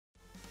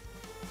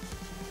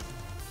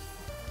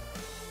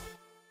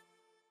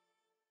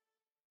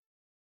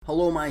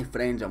Hello my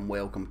friends and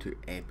welcome to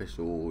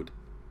episode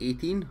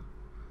 18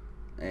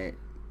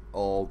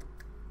 of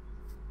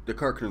the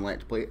Kirkland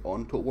Let's Play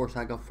on Total War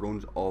Saga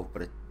Thrones of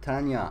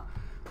Britannia.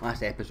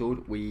 Last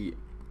episode we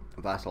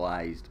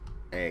vassalised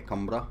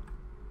Cumbria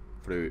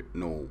through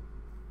no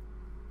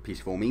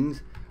peaceful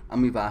means,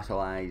 and we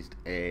vassalised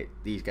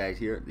these guys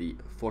here, the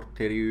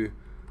Forteriu,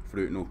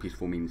 through no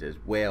peaceful means as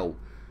well.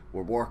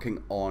 We're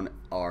working on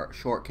our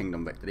short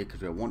kingdom victory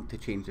because we want to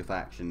change the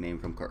faction name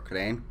from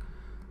Circenn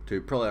to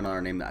probably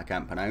another name that I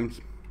can't pronounce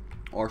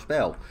or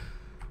spell.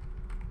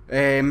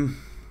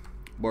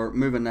 We're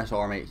moving this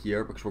army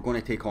here because we're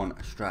going to take on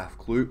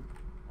Strathclute.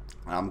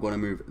 I'm going to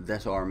move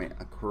this army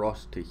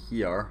across to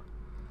here.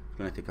 It's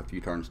going to take a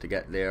few turns to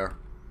get there,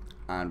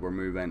 and we're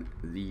moving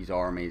these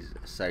armies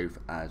south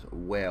as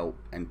well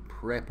in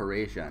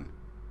preparation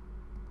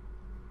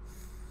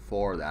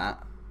for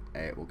that.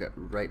 We'll get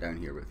right down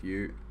here with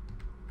you,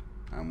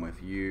 and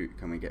with you,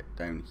 can we get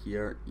down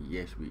here?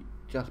 Yes, we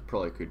just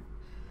probably could.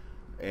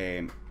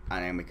 And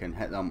then we can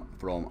hit them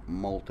from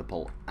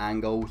multiple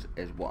angles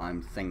is what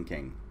I'm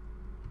thinking.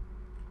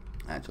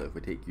 And so if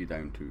we take you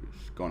down to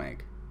Skoneg,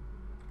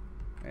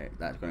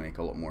 that's going to make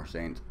a lot more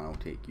sense. I'll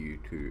take you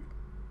to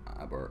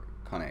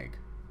Aberconeg.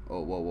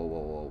 Oh,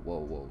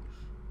 whoa.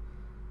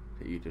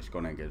 Take you to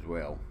Skoneg as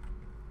well.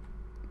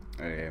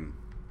 And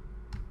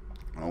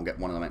I'll get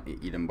one of them into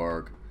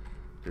Edinburgh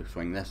to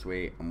swing this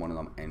way, and one of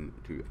them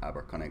into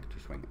Aberconeg to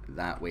swing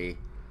that way.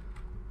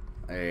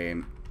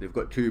 They've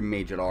got two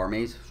major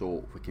armies,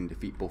 so if we can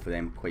defeat both of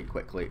them quite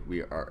quickly,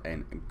 we are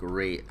in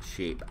great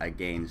shape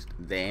against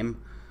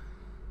them.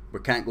 We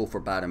can't go for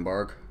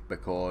Badenburg,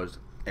 because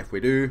if we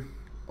do,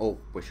 oh,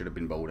 we should have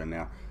been bold in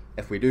there.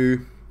 If we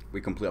do,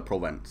 we complete a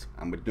province,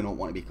 and we do not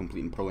want to be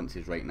completing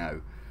provinces right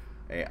now,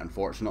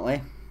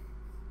 unfortunately.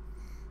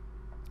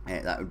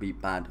 That would be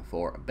bad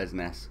for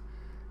business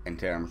in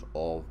terms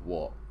of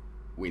what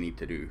we need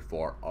to do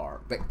for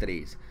our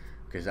victories,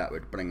 because that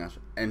would bring us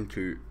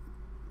into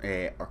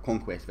our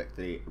conquest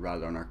victory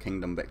rather than our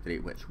kingdom victory,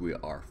 which we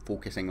are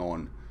focusing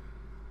on.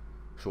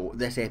 So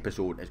this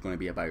episode is going to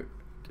be about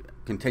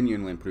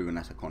continually improving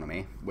this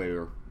economy.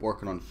 We're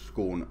working on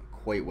Scone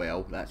quite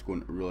well. That's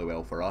going really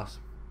well for us,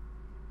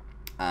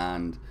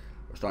 and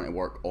we're starting to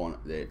work on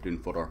the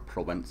Dunfodder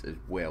province as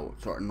well,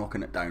 sort of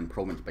knocking it down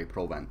province by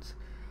province.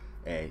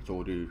 So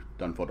we'll do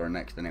Dunfodder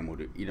next, and then we'll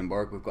do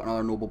Edinburgh. We've got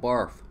another noble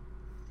barth.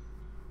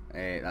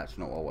 That's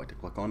not what I want to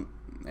click on.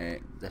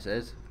 This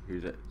is,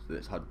 who's it? So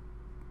it's had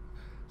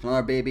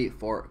another baby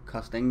for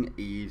Custing.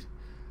 He's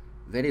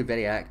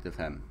very active,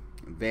 him.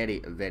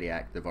 Very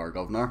active, our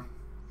governor.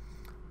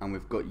 And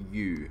we've got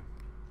you.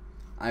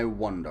 I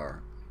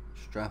wonder,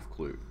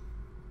 Strathclute.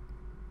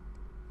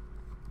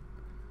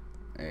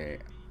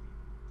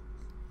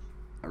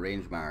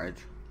 Arranged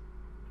marriage.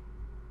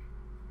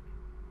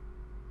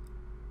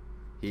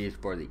 He is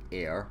for the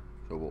heir,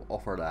 so we'll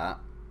offer that.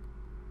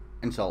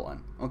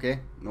 Insulting.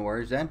 Okay, no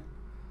worries then.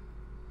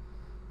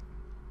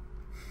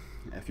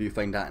 If you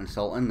find that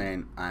insulting,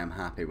 then I'm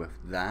happy with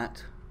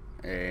that.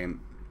 Anyone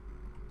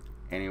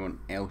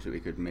else that we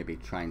could maybe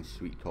try and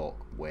sweet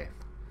talk with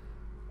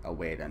a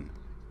wedding?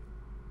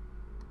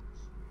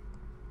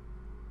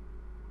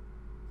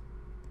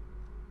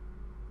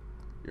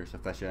 You're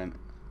sufficient.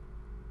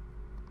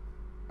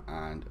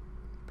 And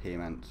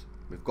payments.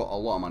 We've got a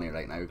lot of money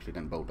right now because we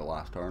didn't build the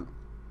last turn.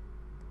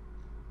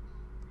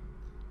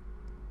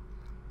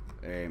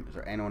 Is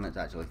there anyone that's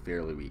actually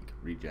fairly weak?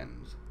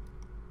 Regions.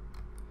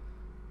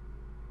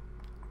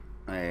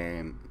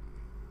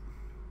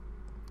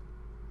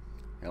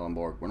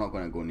 Hellenborg, we're not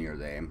going to go near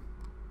them.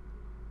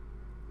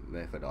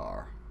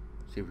 Vefadar,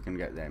 see if we can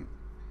get them.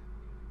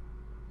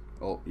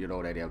 Oh, you're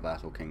already a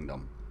vassal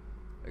kingdom.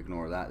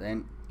 Ignore that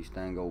then. East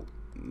Angle,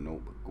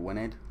 nope.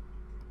 Gwynedd.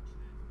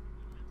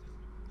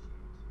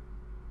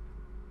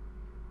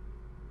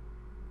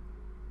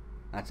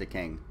 That's a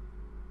king.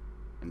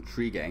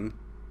 Intriguing.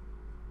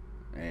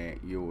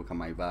 You will become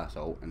my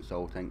vassal.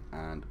 Insulting,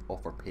 and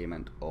offer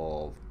payment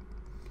of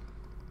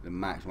the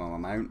maximum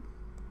amount.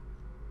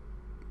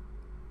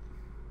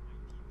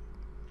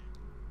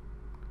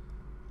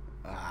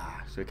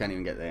 So we can't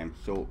even get them.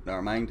 So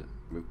never mind.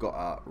 We've got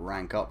a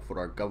rank up for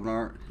our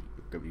governor.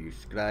 We'll give you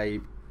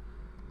scribe,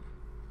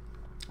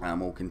 and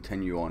we'll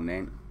continue on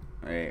then.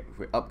 If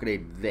we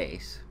upgrade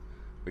this,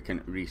 we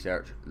can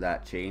research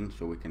that chain,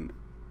 so we can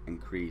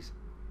increase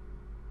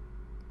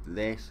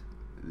this,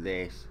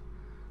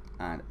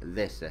 and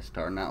this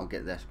turn. That'll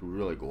get this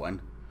really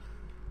going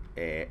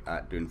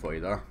at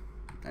Dunfodder.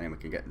 And then we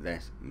can get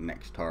this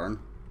next turn.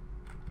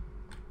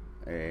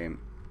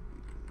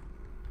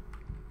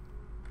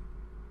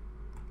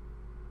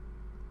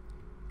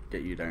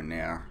 Get you down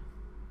there.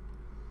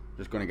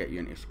 Just going to get you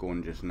into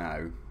Scone just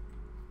now.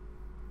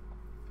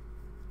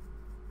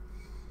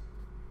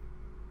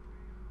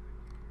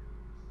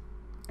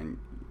 And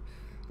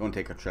don't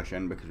take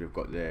attrition because we've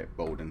got the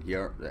building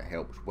here that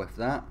helps with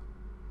that.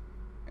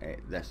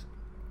 This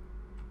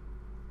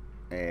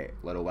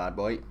little bad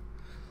boy.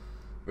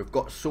 We've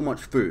got so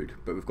much food,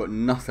 but we've got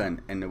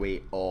nothing in the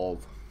way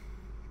of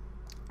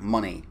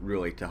money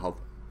really to have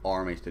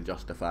armies to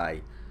justify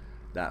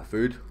that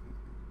food.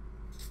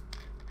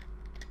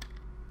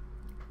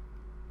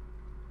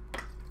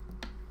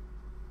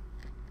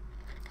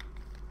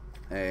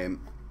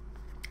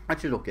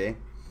 Which is okay.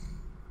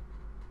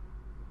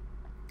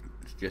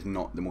 It's just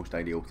not the most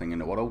ideal thing in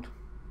the world.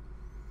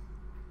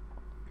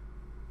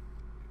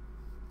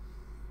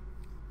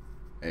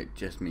 It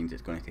just means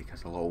it's going to take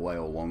us a little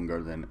while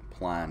longer than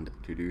planned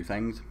to do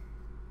things.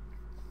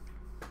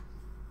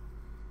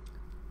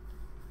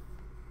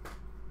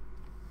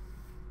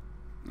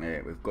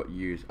 We've got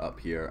U's up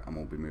here, and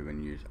we'll be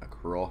moving U's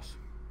across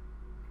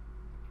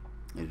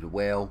as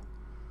well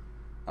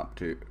up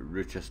to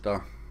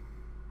Rochester.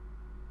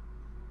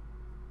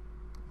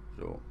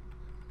 So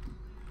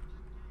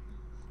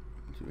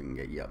we can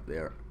get you up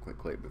there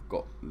quickly. We've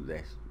got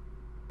this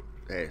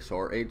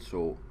sorted.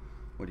 So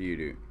what do you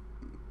do?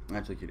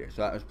 Actually, you do.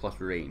 So that was plus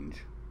range,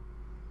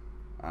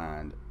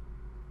 and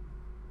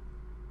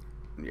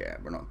yeah,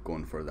 we're not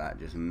going for that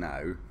just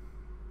now.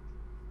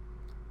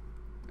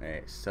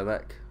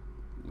 Civic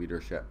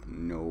leadership,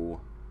 no.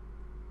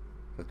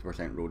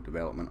 50% road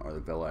development or the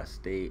villa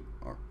estate,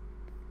 or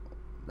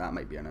that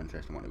might be an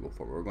interesting one to go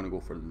for. We're going to go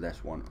for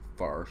this one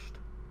first.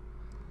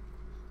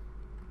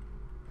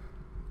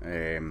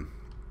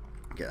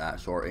 Get that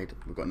sorted.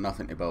 We've got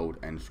nothing to build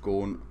in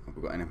Scone. Have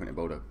we got anything to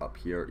build up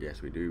here?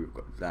 Yes, we do. We've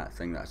got that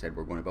thing that I said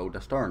we're going to build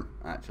a stern.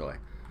 Actually,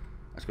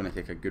 that's going to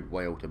take a good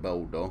while to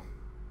build though.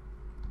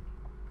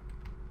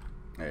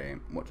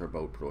 What's our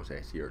build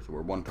process here? So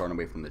we're one turn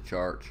away from the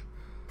church,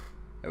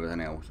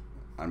 everything else,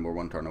 and we're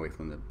one turn away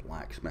from the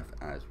blacksmith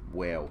as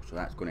well. So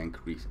that's going to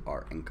increase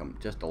our income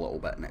just a little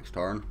bit next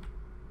turn.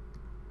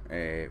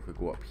 If we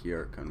go up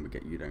here, can we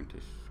get you down to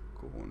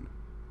Scone?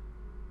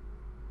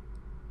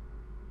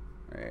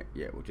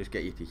 Yeah, we'll just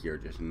get you to here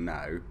just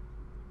now, and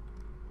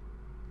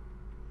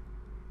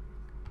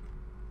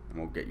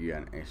we'll get you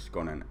in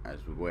Scone as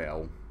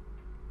well.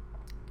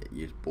 Get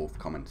you both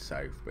coming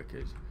south,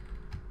 because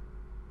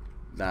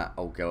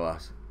that'll give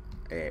us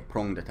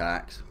pronged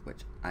attacks,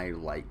 which I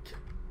like.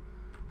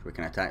 So we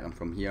can attack them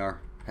from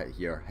here, hit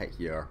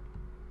here,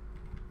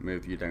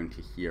 move you down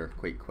to here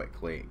quite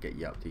quickly, get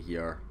you up to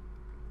here,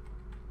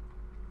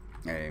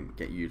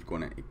 get you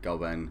going into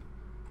Govan.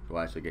 So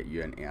we'll actually get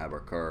you into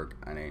Abercurg,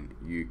 and then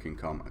you can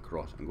come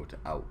across and go to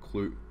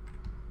Alclute,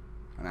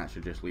 and that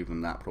should just leave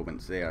them that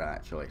province there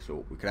actually.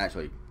 So we can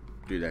actually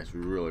do this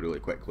really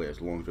quickly as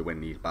long as we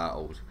win these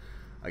battles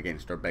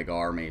against our big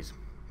armies.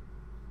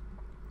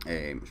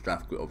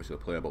 Strathclyde obviously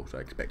playable, so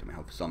I expect him to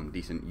have some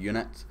decent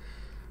units.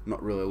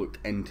 Not really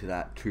looked into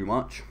that too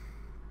much,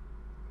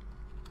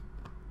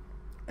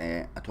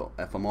 if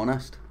I'm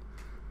honest.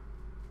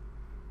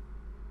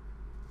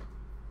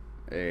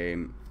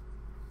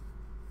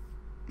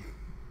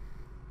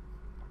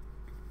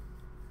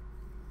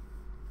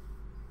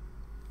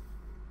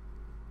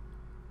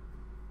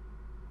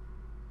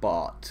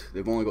 But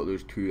they've only got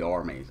those two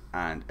armies,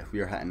 and if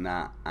we're hitting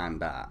that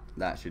and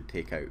that should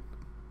take out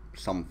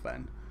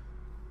something.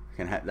 We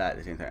can hit that at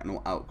the same time. I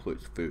know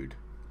Outclute's food.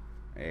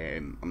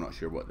 I'm not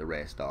sure what the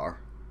rest are.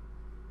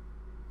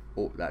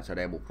 Oh, that's a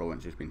rebel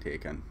province just been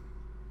taken.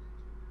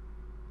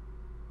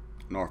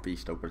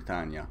 Northeast of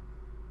Britannia.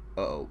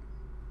 Uh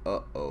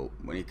oh.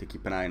 We need to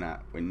keep an eye on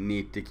that. We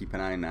need to keep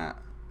an eye on that.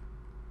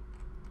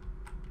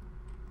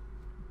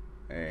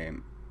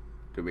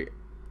 Do we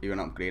even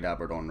upgrade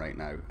Aberdeen right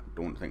now? I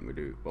don't think we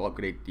do. We'll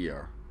upgrade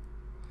Deer.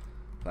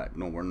 But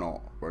no, we're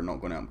not. We're not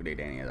going to upgrade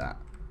any of that.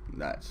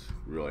 That's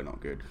really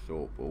not good.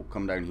 So we'll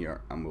come down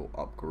here and we'll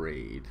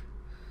upgrade.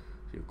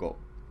 So you've got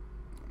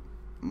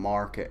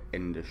market,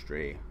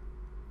 industry,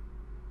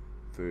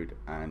 food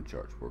and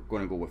church. We're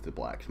going to go with the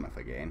blacksmith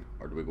again,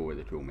 or do we go with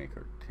the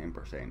toolmaker?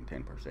 10%.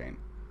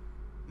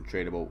 And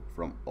tradable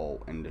from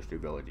all industry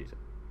villages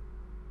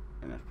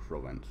in this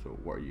province. So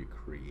what are you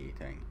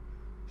creating?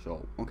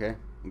 So okay,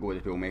 we'll go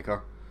with the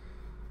toolmaker.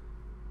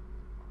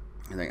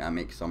 I think that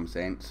makes some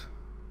sense.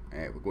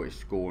 We'll go to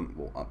Scone,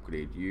 we'll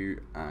upgrade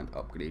you and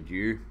upgrade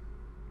you.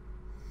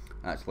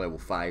 That's level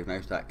 5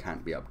 now, so that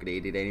can't be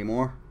upgraded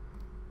anymore.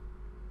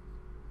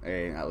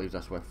 That leaves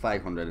us with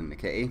 500 in the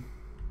kitty.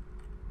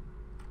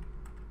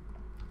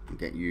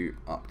 Get you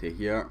up to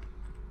here.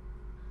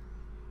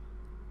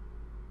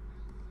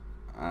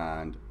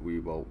 And we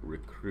will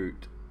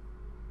recruit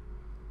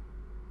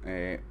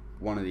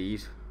one of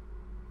these.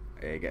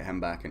 Get him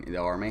back into the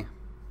army.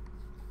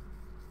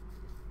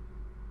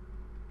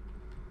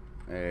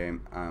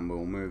 And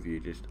we'll move you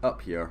just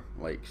up here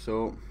like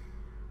so.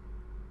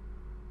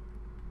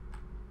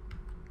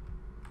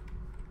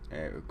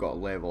 We've got a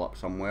level up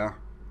somewhere.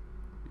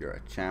 You're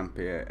a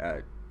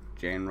champion,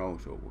 general,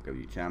 so we'll give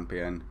you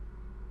champion.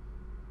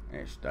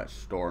 That's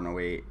storing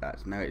away.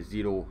 That's now at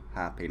 0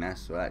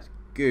 happiness, so that's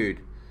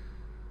good.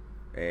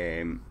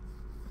 Building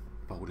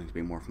to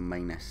be more from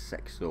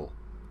 -6 though.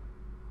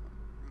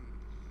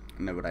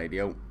 Never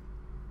ideal.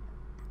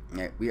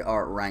 We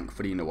are rank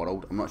 3 in the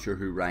world. I'm not sure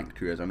who rank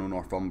 2 is. I know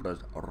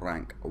Northumbria's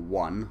rank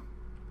 1.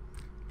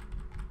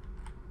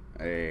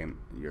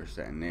 You're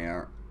sitting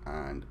there,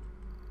 and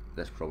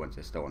this province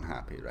is still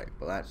unhappy, right?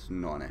 But that's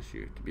not an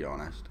issue, to be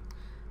honest.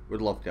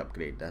 Would love to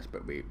upgrade this,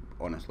 but we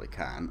honestly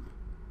can't.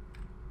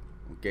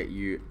 We'll get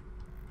you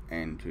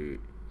into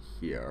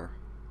here.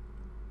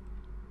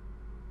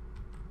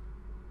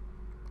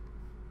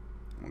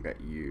 We'll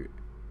get you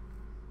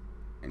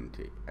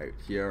into out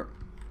here.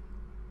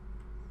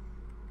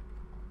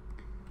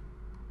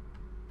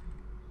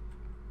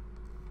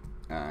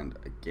 And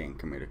again,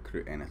 can we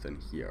recruit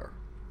anything here?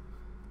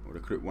 We'll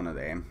recruit one of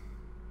them.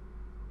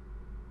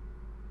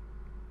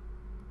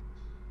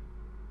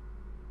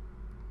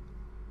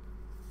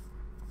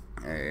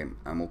 And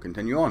we'll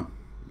continue on,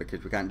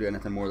 because we can't do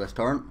anything more this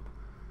turn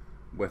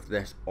with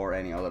this or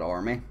any other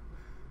army.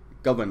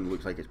 Govan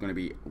looks like it's going to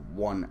be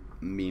one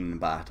mean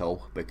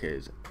battle,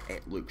 because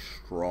it looks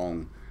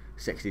strong.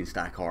 16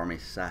 stack army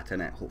sat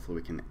in it.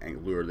 Hopefully we can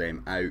lure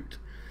them out,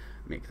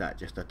 make that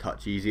just a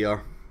touch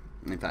easier.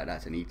 In fact,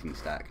 that's an 18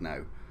 stack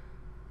now.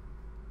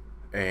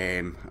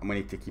 And we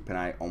need to keep an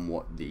eye on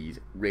what these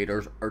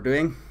raiders are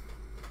doing,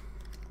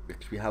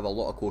 because we have a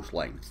lot of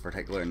coastline,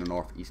 particularly in the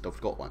northeast of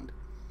Scotland.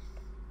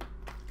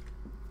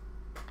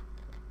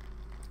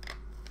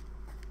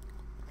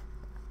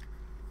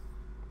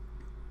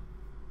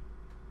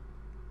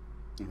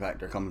 In fact,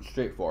 they're coming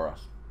straight for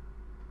us,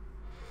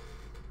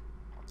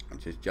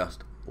 which is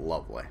just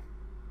lovely.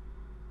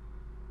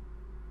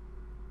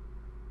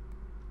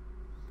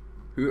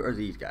 Who are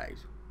these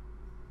guys?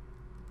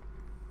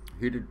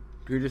 Who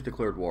just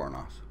declared war on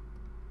us?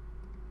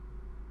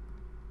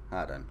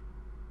 Haddon.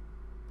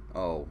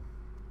 Oh,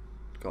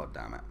 god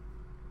damn it.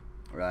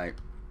 Right.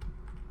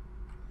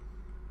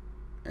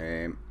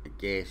 I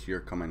guess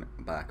you're coming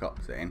back up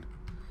then.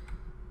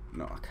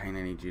 No, I kind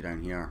of need you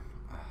down here.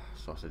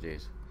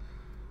 Sausages.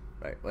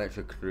 Right, let's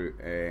recruit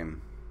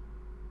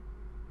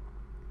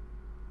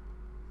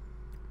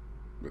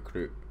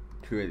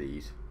two of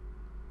these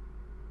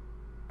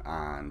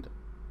and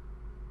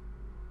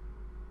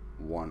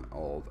one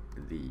of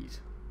these.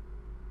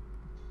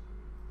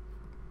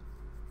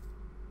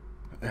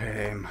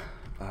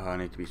 I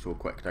need to be so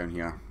quick down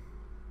here.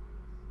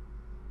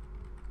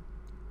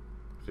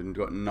 So we've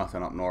got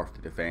nothing up north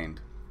to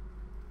defend.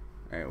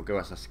 It'll give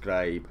us a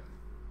scribe.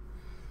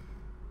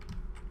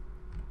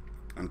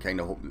 I'm kind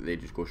of hoping that they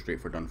just go straight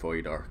for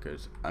Dunfoider,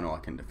 because I know I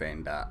can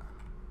defend that,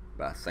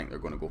 but I think they're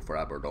going to go for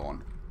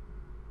Aberdeen.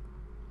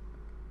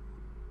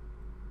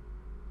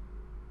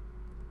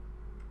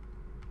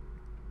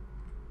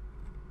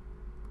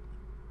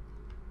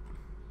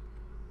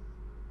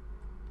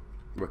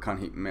 We can't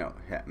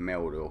hit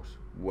Melrose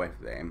with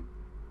them,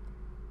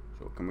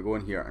 so can we go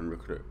in here and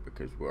recruit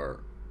because we're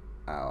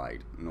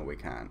allied? No, we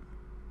can't.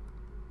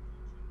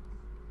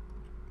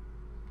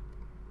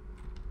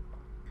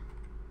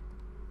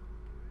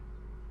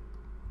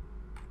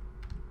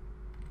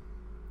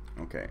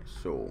 Okay,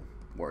 so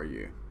what are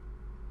you?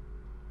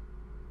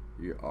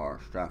 You are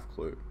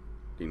Strathclyde,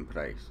 Dean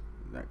Price,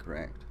 is that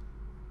correct?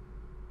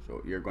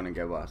 So you're going to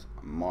give us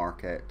a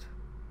market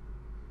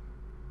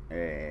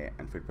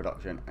and food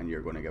production, and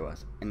you're going to give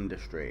us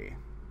industry.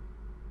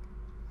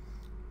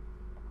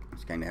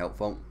 It's kind of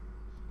helpful.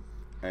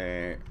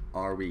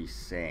 Are we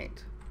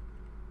set?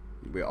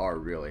 We are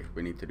really.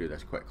 We need to do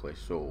this quickly.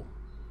 So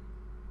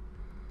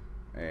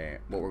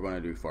what we're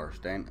going to do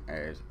first then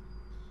is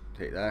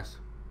take this,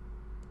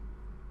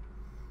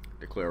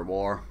 declare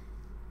war.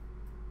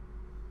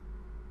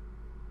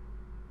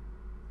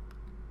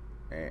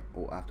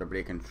 Oh, after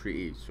breaking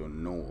treaties, so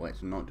no,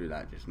 let's not do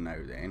that just now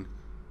then.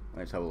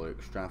 Let's have a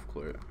look.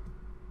 Strathclyde. Do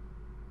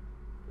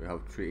we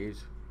have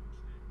treaties?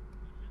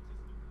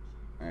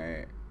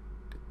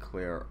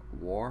 Declare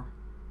war.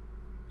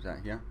 Is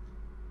that here?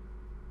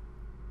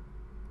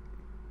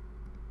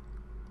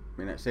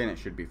 I mean, it's saying it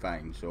should be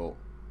fine, so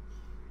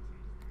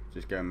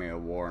just giving me a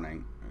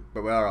warning.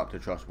 But we are up to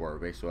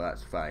trustworthy, so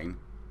that's fine.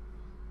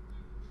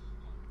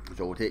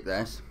 So we'll take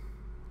this.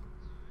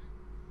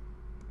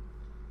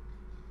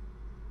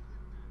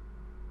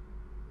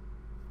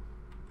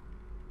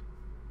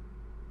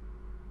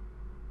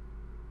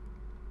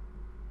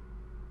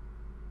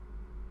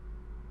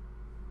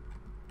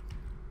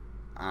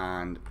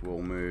 And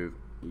we'll move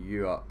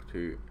you up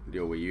to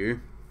deal with you.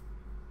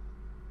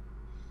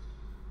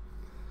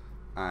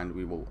 And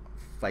we will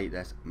fight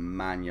this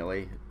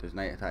manually. Does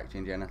night attack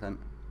change anything?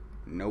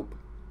 Nope.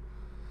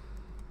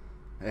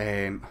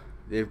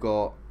 They've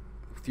got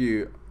a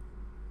few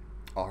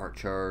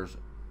archers,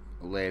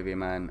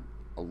 levymen,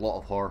 a lot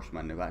of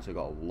horsemen. They've actually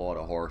got a lot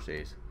of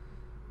horses.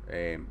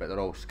 But they're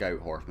all scout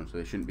horsemen, so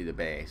they shouldn't be the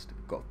best.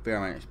 Got a fair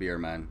amount of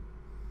spearmen,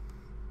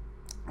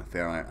 a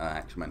fair amount of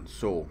axemen.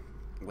 So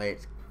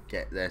let's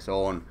get this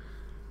on.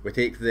 We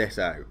take this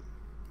out.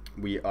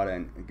 We are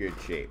in good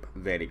shape,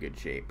 very good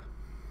shape.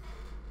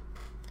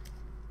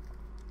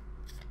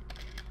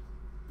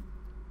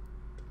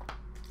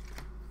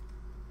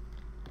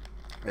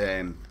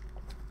 And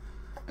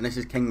this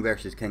is king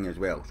versus king as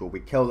well. So if we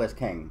kill this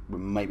king, we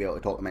might be able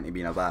to talk him into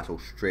being a vassal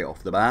straight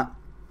off the bat.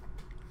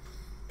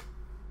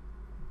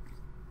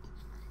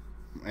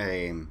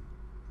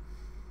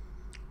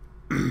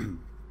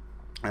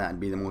 And that'd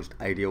be the most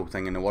ideal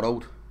thing in the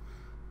world.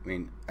 I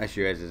mean,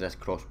 issue is this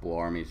crossbow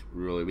army is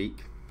really weak.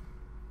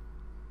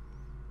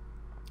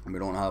 And we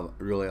don't have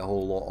really a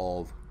whole lot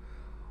of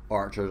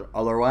archers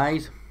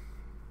otherwise.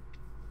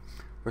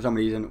 For some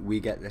reason, we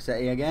get the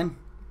city again.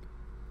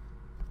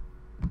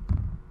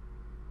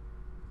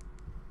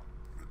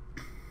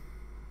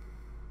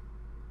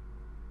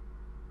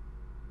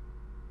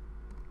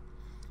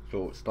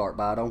 So, start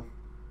battle.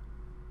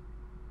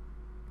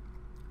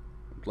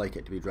 I'd like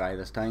it to be dry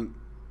this time.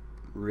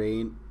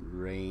 Rain,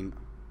 rain,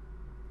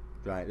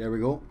 dry. There we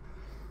go.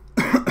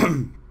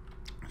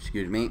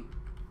 Excuse me.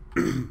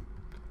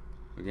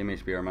 Give me a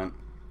spearman.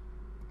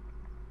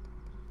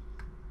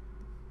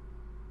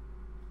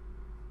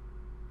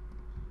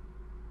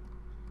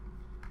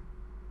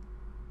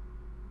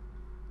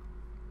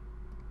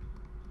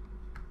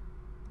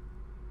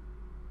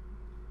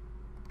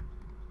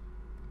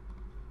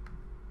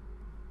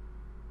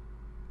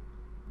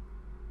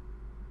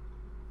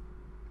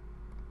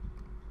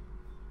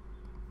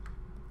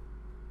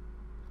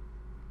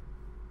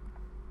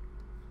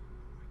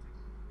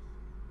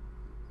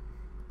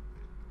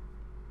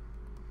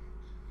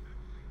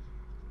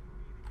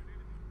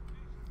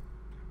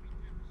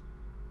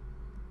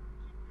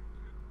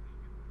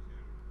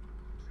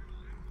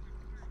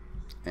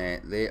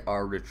 They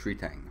are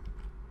retreating.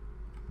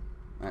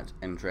 That's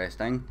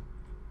interesting.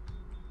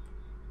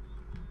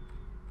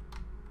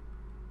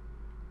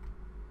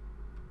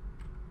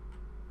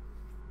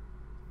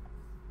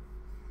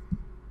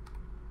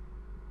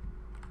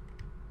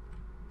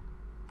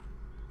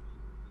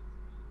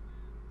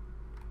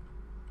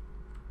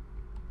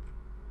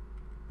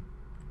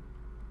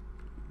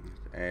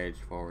 Just edge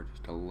forward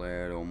just a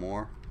little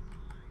more.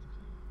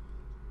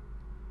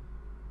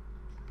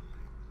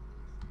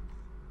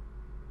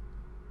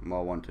 What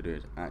I want to do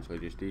is actually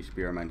just these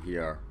spearmen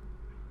here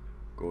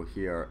go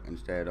here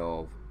instead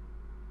of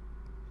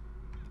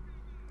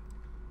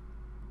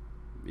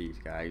these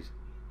guys.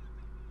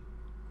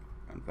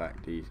 In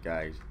fact, these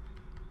guys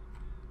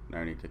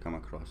now need to come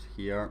across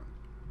here.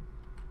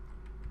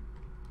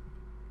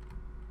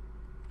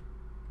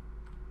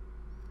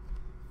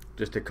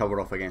 Just to cover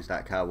off against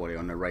that cavalry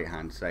on the right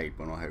hand side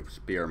when I have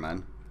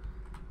spearmen.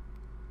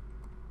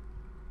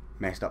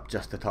 Messed up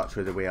just a touch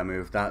with the way I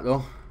moved that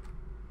though.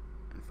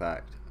 In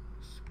fact,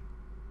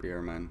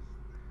 spearmen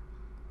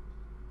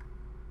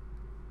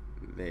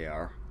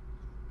there,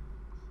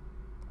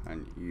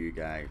 and you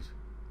guys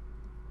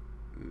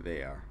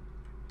there.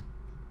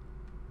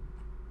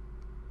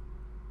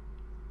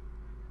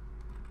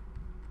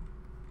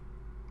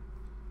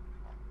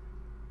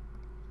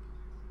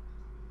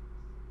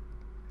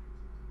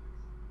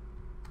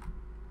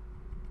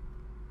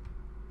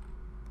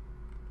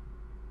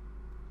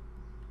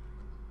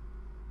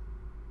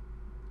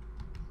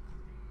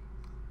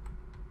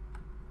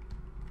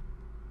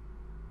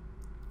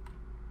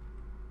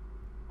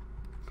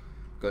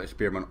 Got the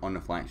spearmen on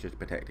the flanks just to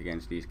protect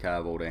against these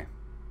cavalry.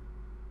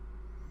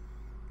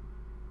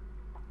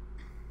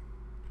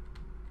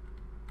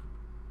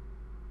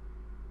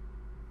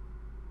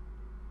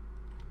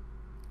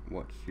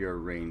 What's your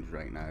range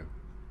right now?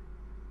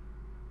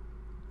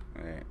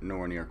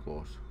 Nowhere near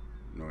close.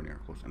 Nowhere near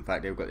close. In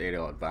fact, they've got the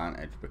aerial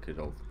advantage because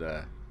of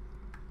the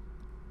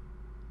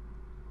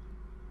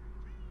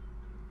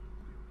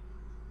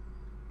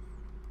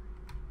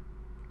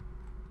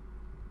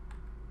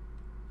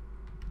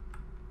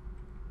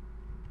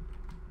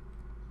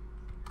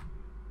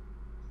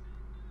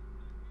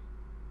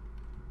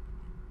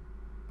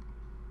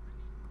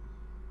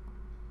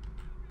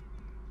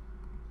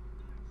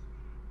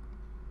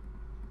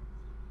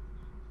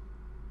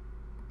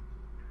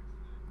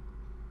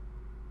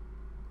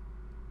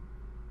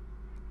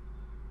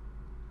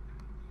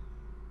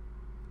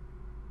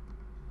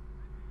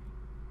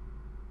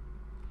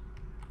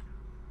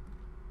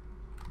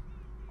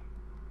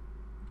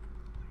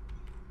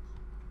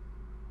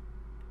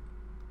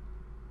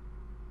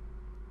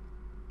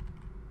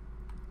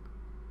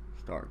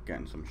start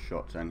getting some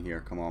shots in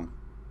here, come on.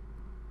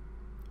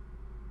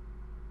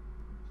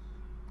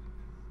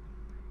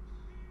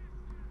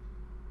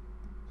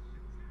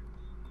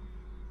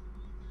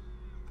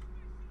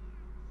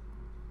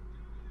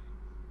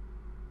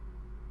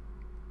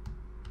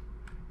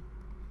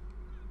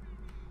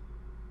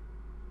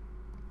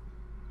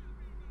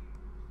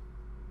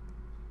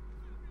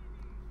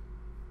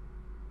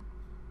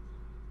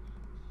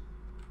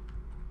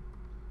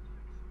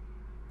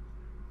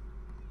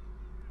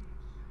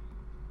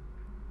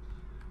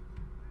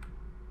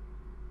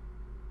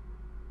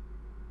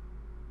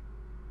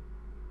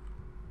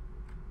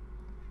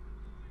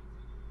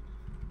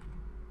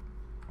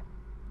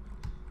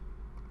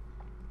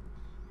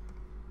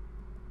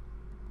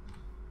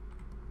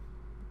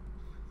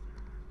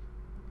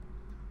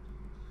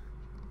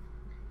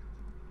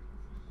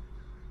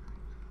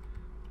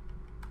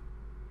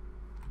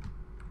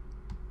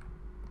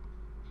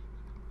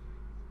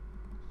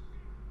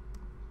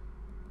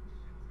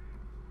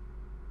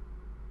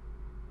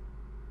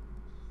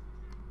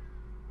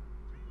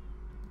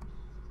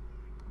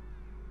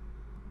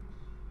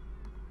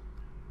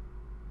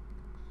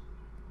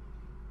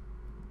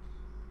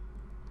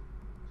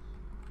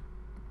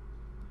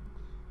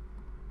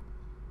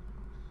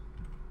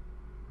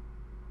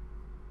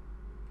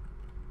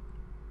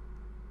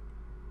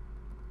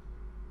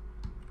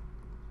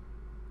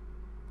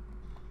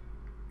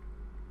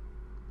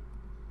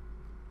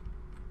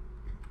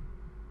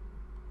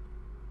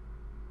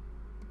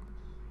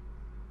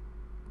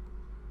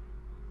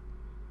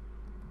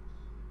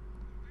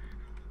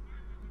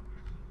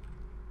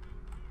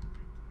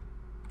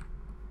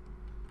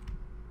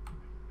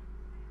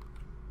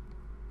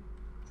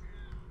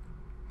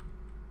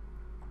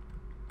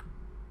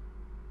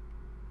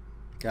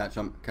 Catch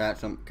him,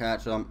 catch him,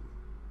 catch him.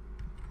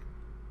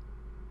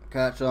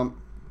 Catch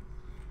him.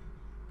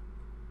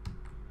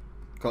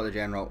 Caught the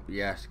general.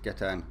 Yes,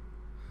 get in.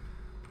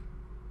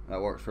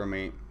 That works for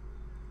me.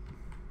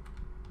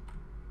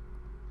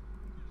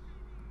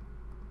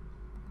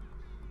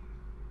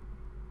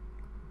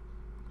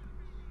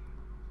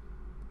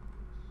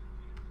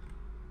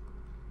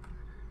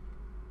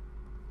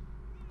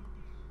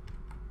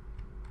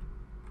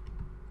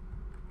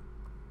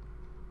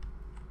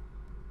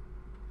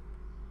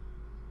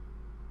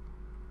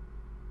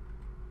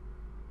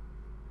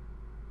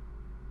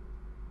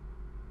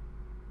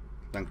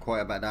 Done quite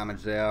a bit of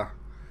damage there.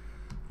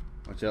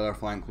 What's the other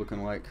flank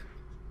looking like?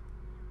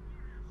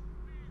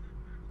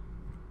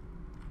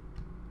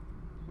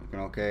 Looking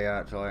okay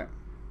actually.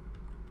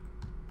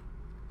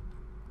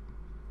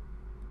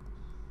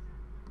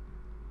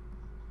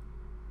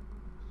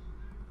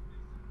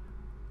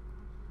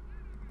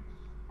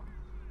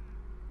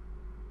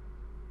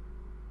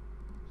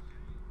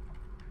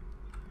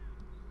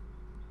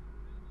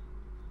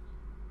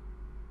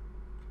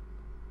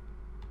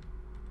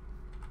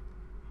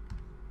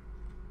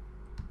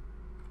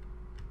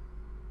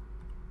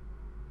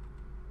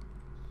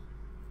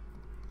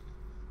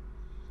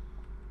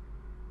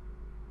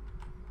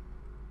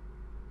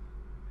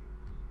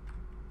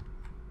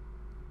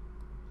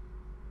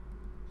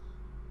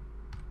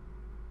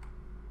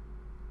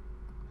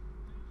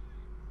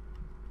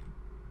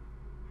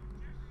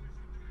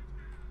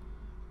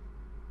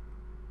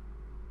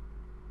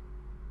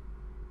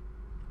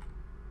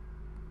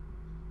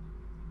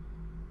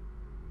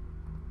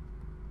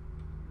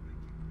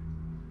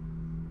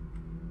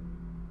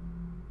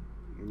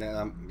 Get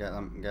them, get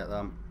them, get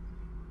them.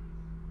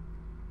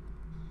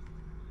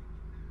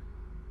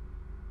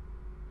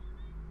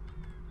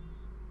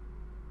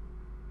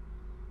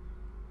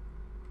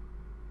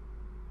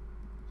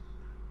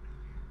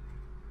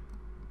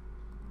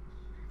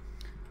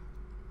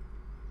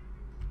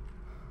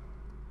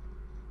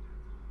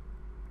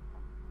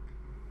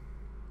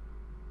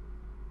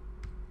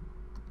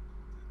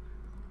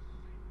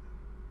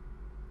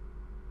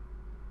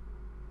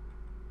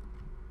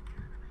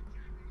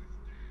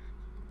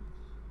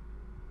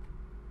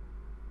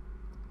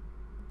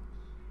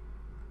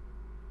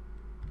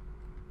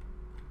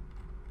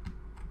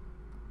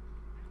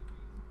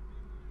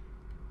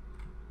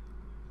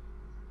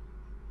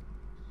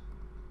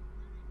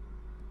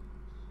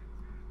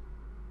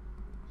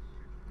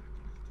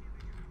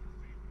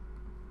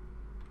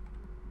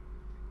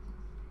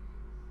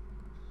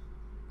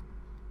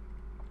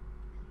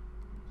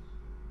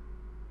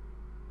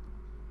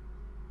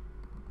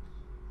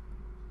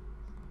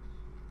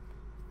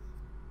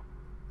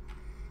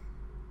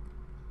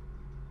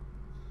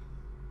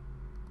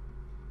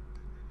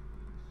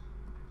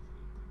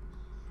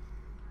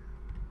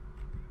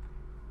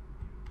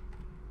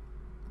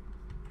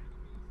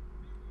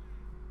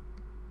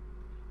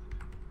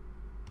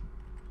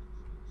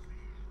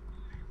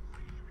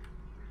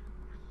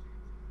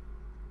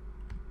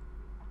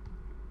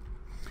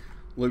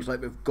 Looks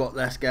like we've got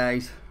this,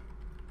 guys.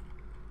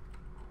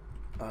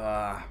 In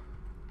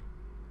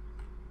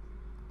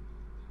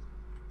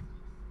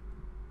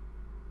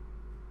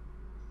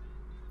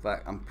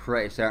fact, I'm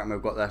pretty certain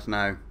we've got this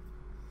now.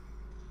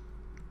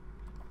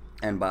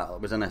 In battle.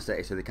 It was in a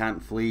city, so they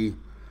can't flee.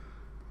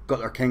 Got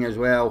their king as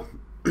well.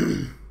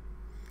 That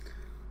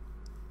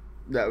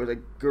was a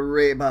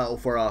great battle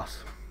for us.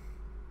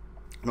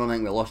 I don't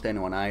think we lost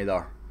anyone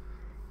either.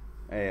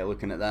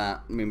 Looking at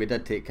that, I mean, we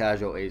did take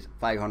casualties.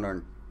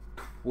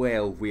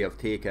 512 we have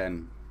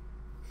taken.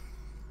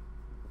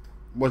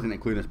 Wasn't the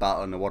cleanest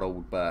battle in the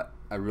world, but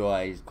I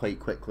realised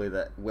quite quickly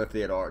that with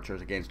their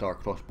archers against our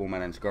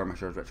crossbowmen and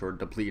skirmishers, which were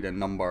depleted in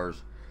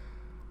numbers,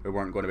 we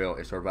weren't going to be able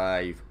to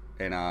survive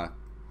in a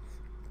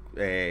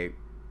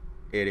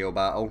aerial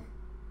battle.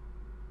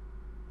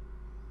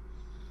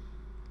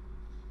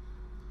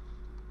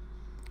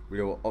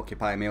 We will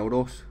occupy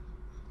Meldos.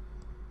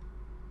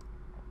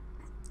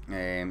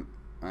 And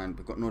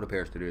we've got no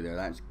repairs to do there,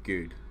 that's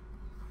good.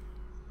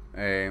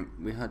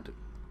 We had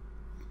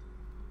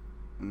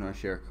no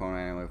share con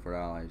anyway for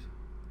allies.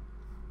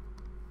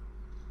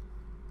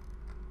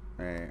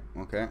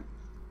 Okay.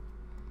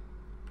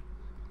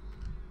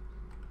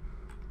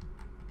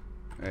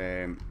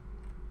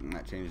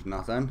 That changed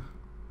nothing.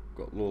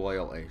 Got low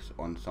loyalty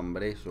on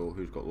somebody, so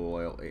who's got low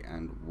loyalty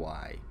and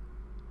why?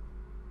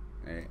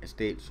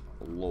 Estates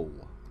low.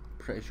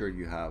 Pretty sure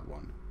you have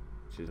one,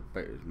 which is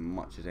about as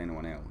much as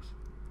anyone else.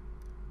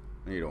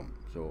 No, you don't,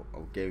 so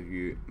I'll give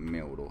you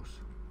Meldos.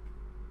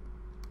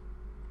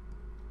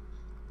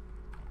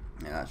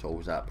 Yeah, that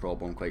solves that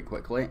problem quite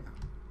quickly.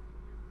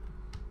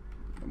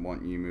 I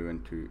want you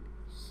moving to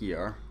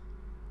here.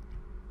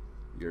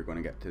 You're going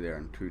to get to there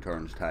in 2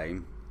 turns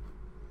time.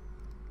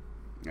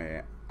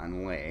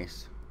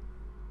 Unless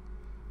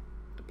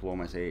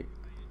diplomacy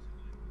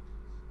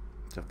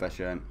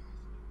sufficient,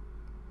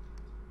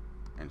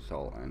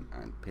 insulting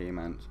and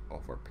payments,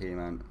 offer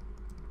payment,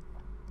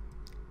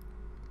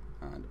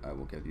 and I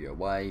will give you a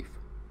wife.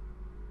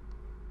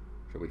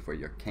 Shall we for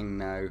your king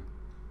now?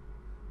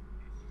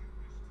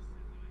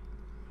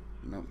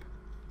 Nope.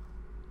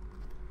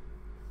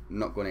 I'm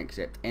not going to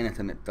accept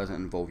anything that doesn't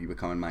involve you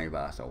becoming my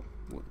vassal.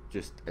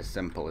 Just as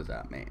simple as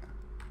that, mate.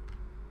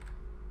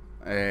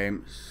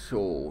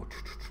 So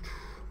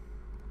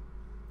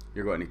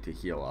you're going to need to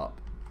heal up.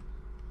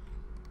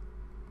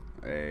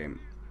 You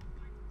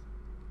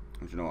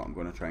know what? I'm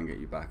going to try and get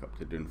you back up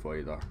to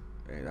Dunfoyder.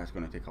 That's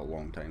going to take a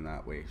long time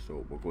that way,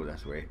 so we'll go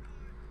this way.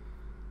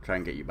 Try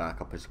and get you back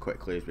up as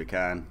quickly as we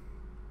can.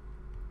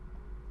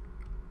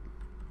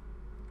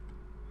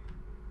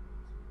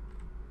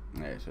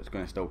 So it's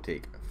going to still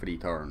take 3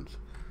 turns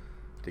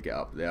to get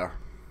up there.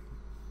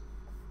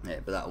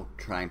 But that'll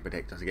try and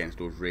protect us against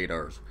those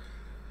raiders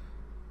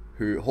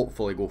who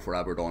hopefully go for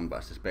Aberdeen, but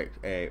I suspect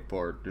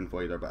for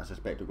Dunfoyder, but I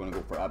suspect they're going to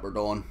go for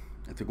Aberdeen.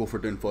 If they go for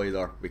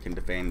Dunfoyder, we can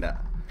defend it.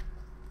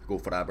 If they go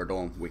for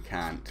Aberdeen, we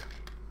can't.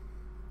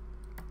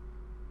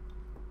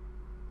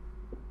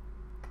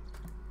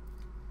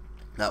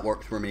 That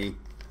works for me.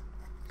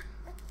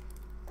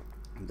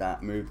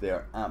 That move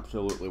there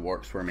absolutely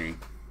works for me.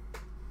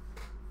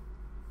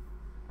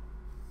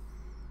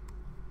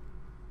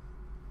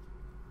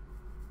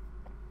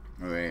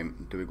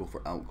 Do we go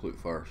for Outlook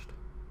first?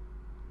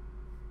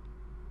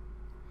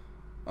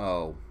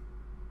 Oh.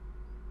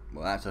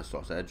 Well, that's a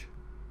sausage.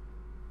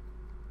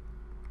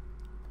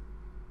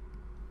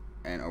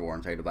 Enter war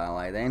inside of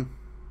ally then.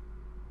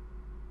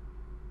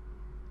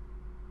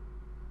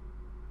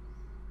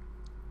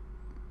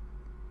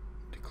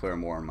 Declare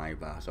war on my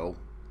vassal.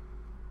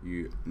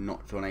 You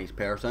not so nice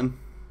person.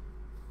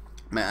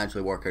 Might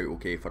actually work out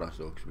okay for us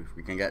though, because if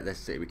we can get this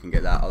city, we can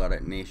get that other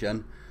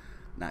nation.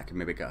 That can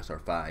maybe get us our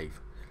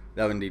 5.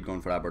 They've indeed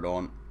gone for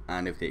Aberdeen,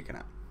 and they've taken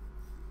it.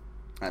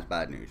 That's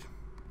bad news.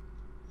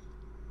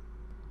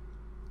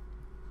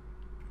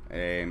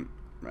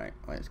 Right,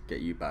 let's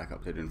get you back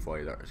up to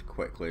Dunfoyder as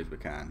quickly as we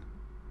can.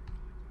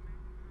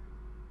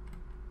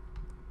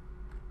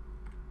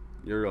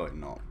 You're really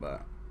not,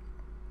 but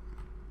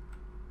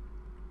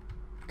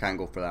can't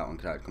go for that one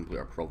because that would complete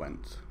our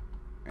province,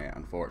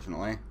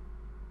 unfortunately.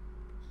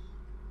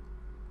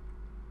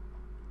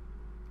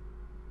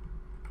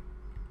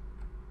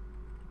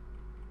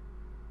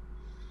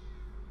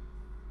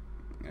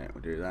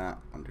 We'll do that.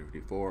 1, 2,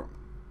 3, 4.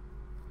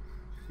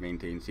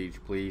 Maintain siege,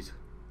 please.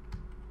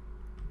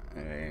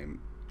 And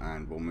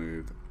we'll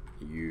move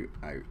you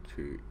out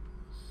to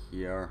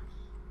here.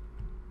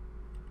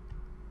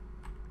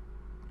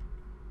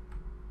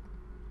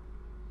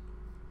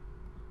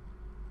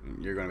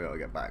 You're going to be able to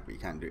get back, but you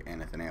can't do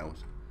anything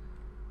else.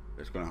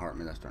 It's going to hurt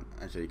me this turn.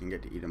 And so you can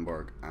get to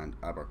Edinburgh and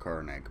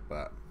Abercornig,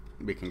 but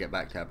we can get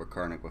back to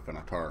Abercornig within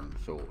a turn,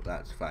 so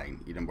that's fine.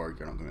 Edinburgh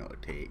you're not going to be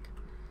able to take,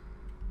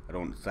 I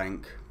don't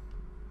think.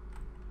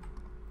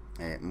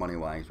 Money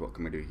wise, what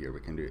can we do here?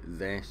 We can do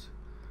this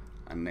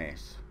and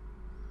this.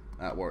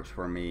 That works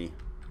for me.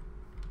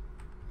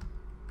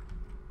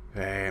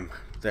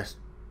 This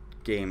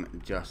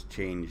game just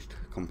changed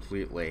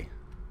completely.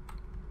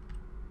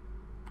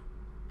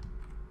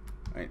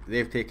 Right,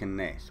 they've taken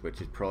this, which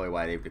is probably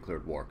why they've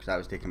declared war, because that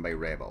was taken by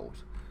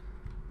rebels.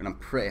 And I'm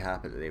pretty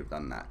happy that they've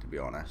done that, to be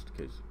honest,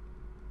 because,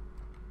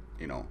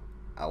 you know,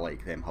 I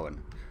like them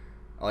having,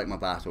 I like my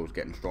vassals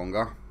getting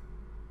stronger.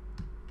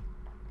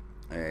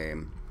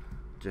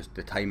 Just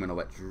the timing of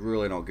it's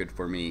really not good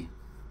for me,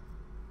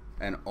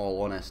 in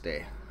all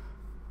honesty.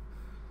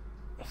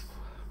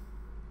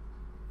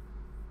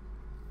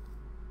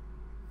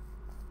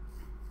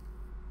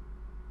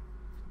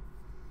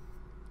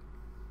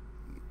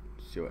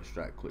 See what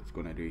Strathclyde's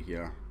going to do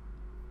here.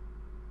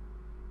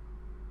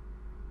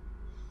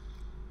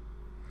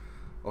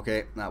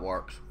 Okay, that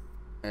works.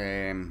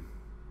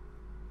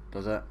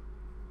 Does it?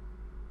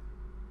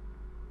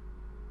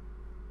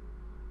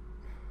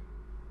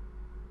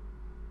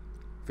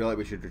 I feel like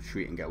we should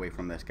retreat and get away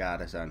from this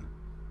garrison.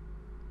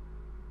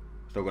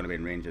 Still going to be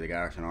in range of the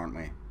garrison, aren't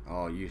we?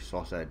 Oh, you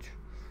sausage.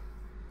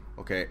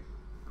 Okay.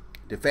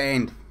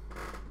 Defend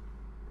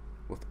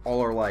with all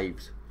our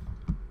lives.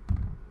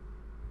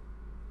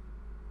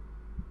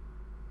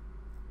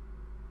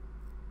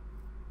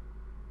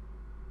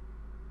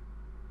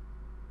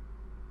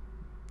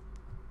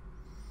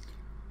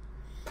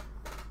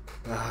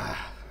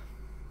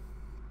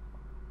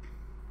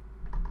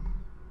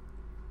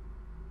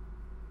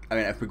 I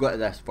mean, if we go to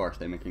this first,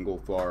 then we can go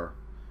for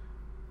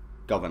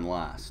govern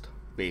last,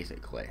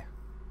 basically,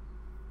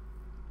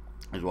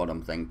 is what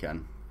I'm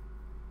thinking.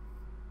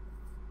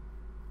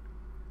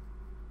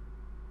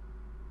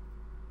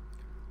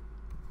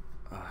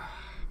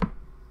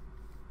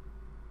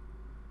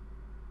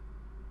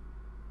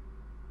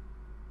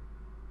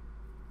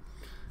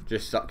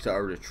 Just sucks that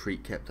our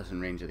retreat kept us in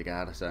range of the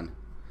garrison.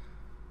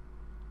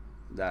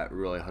 That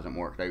really hasn't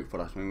worked out for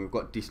us. I mean, we've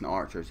got decent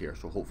archers here,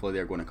 so hopefully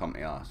they're going to come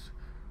to us.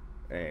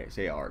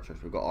 Say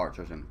archers. We've got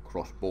archers and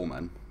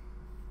crossbowmen,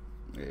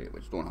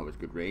 which don't have as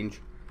good range.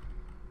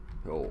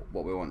 So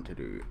what we want to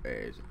do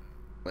is,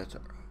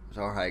 is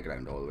our high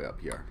ground all the way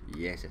up here?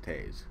 Yes, it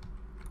is.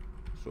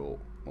 So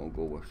we'll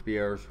go with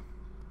spears,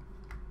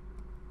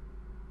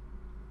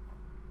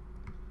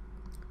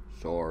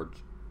 swords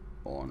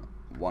on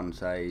one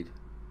side,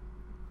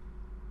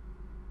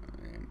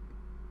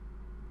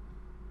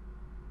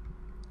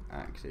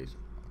 axes.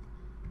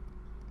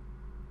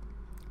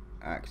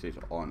 Axes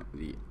on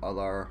the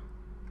other.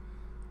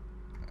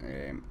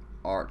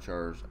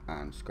 Archers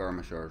and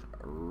skirmishers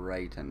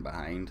right in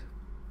behind.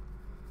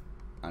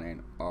 And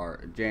then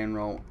our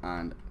general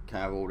and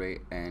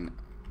cavalry in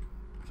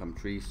some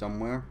trees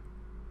somewhere.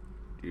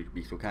 You'd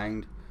be so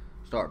kind.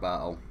 Start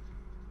battle.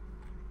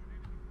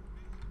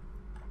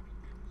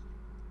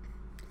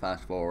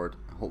 Fast forward.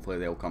 Hopefully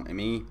they'll come to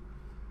me.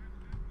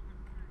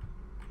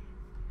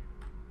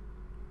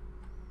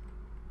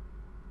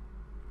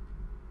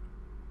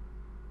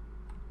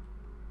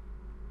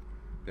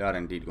 They are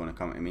indeed going to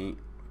come to me.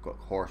 I've got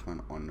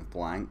horsemen on the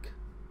flank.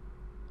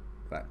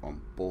 In fact,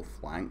 on both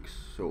flanks.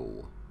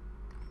 So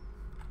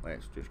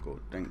let's just go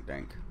dink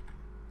dink.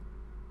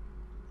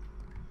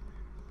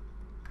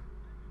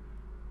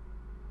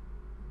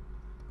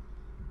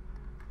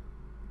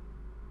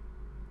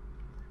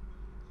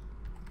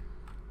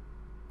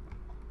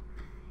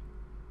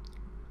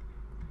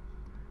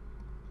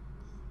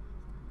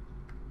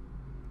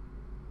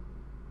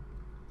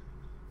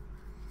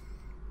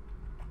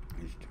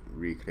 Just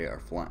recreate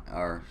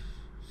our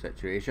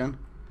situation.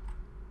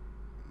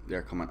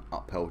 They're coming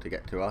uphill to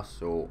get to us,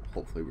 so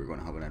hopefully we're going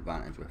to have an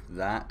advantage with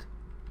that.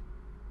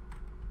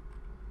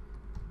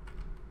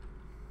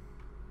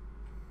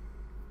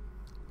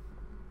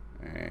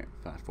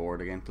 Fast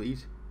forward again,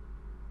 please.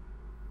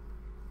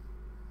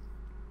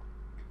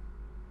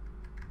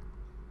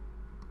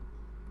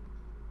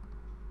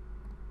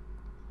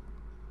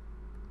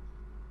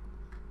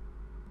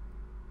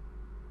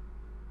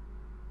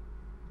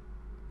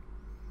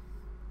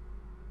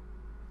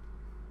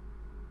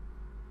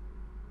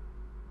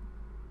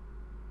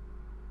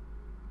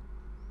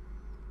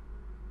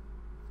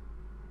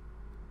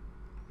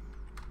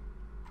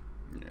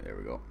 Yeah, there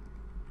we go.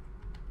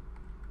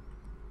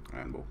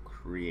 And we'll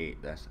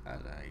create this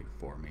as a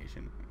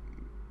formation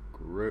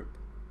group.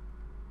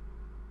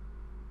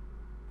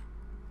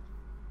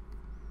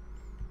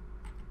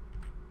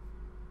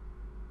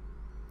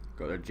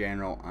 Got the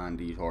general and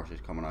these horses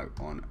coming out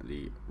on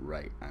the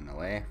right and the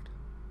left.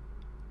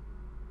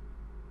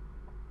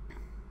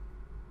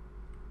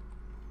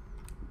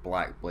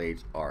 Black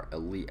blades are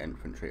elite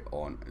infantry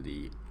on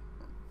the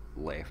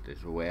left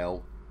as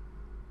well.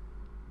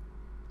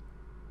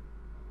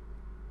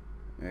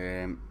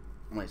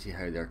 Let's see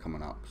how they're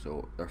coming up.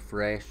 So they're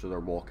fresh, so they're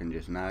walking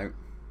just now.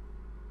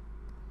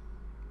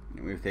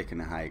 And we've taken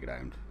the high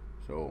ground,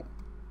 so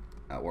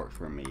that works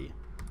for me.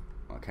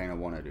 What I kind of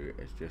want to do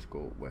is just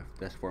go with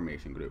this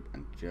formation group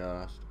and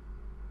just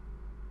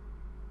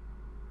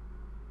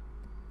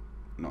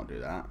not do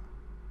that.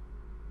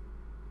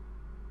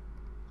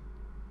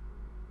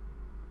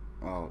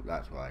 Oh,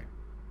 that's why.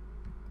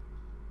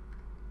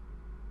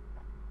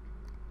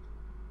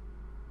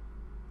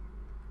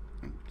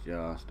 And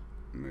just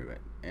move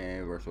it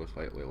ever so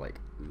slightly like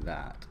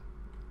that.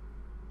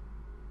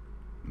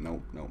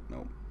 Nope, nope,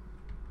 nope.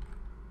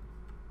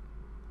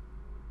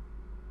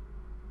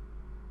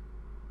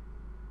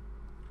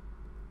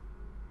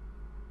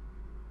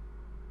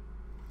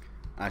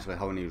 Actually,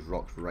 having these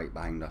rocks right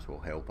behind us will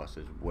help us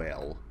as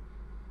well.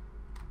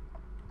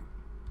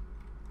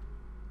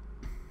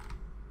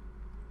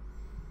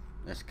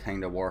 It's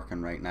kind of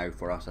working right now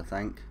for us, I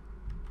think.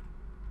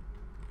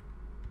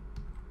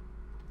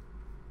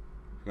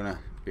 It's gonna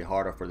be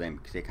harder for them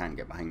because they can't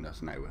get behind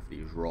us now with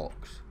these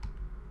rocks.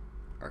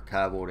 Our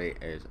cavalry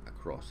is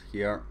across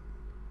here.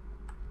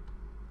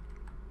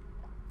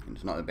 And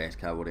it's not the best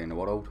cavalry in the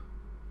world.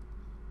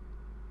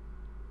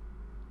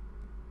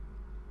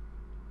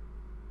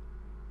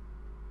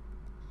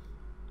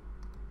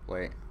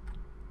 Play.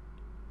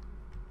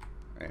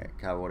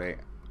 Cavalry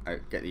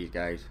out, get these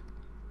guys.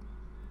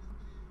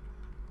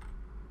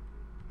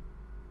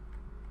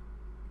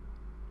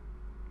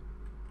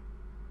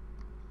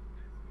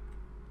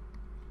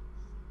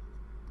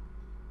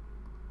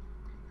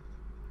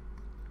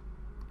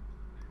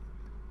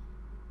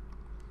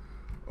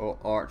 Oh,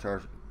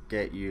 archers,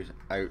 get you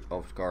out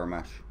of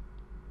skirmish.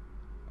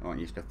 I want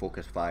you to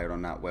focus fire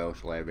on that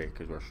Welsh levy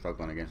because we're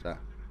struggling against that.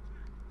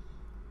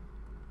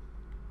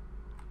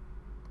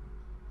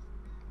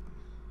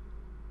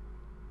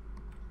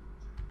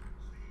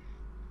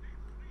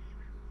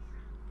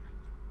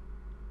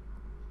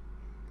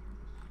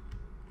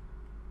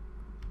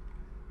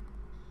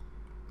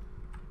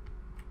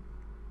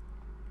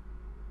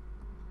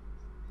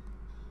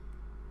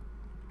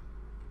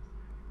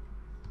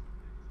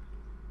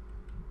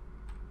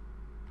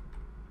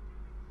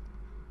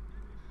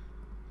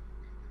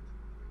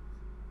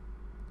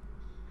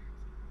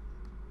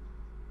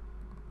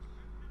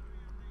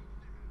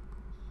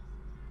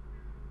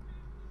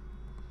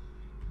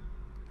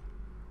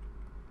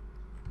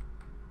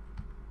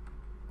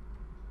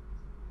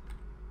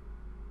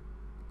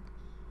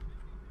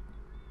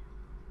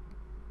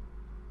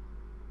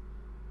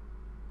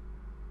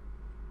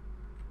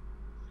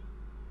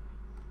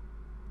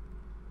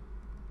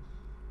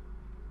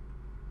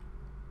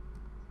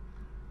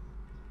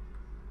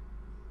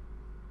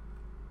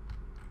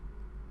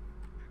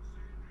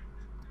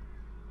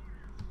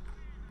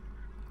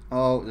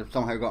 Oh, they've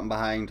somehow gotten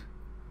behind.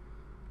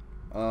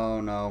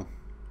 Oh no,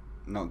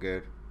 not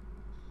good.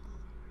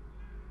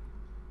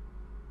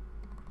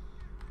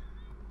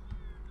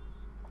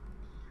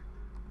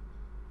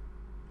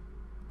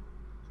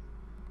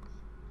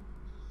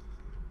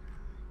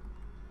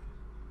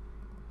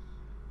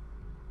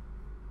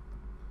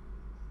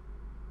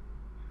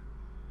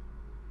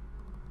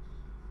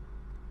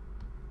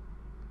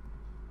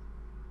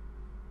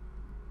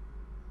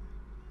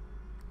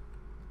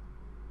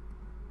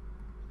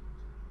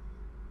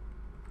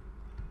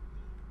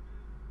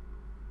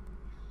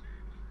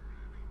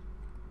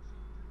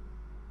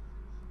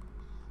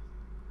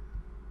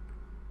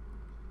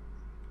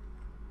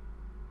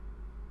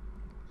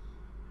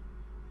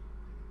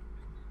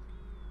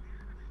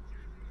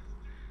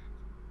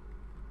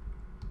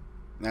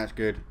 That's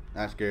good.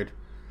 That's good.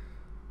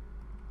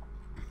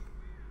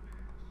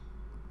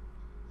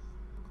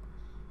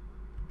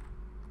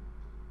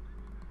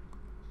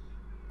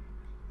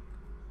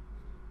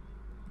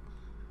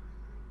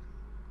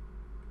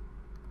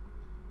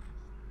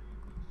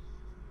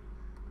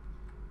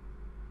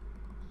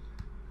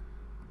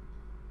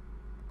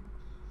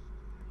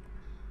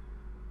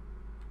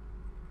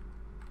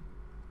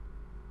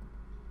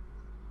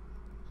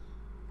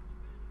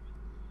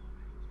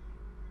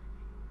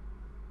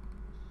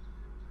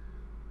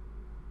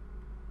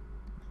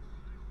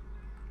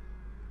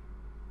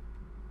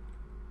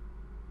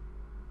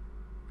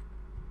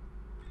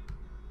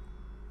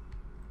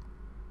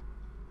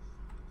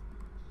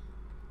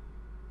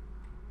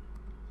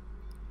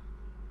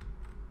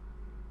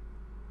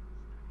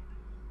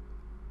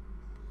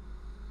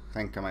 I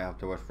think I might have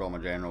to withdraw my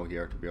general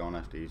here, to be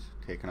honest. He's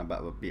taking a bit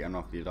of a beating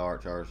off these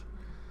archers.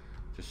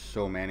 Just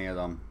so many of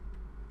them.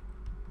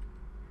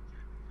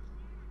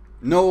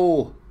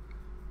 No!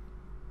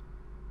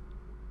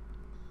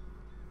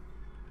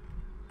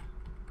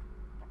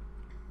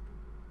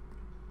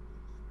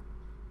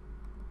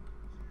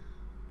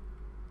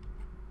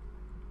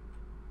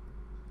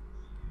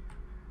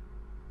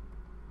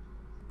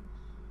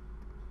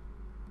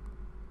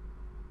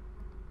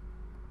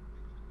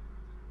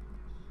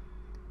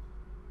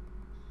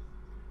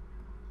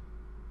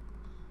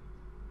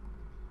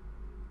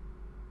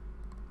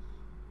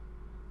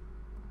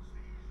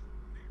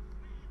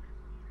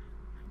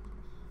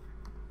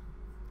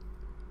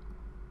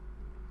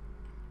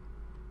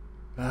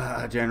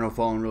 General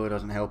falling really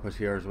doesn't help us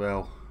here as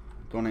well.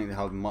 Don't think they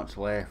have much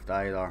left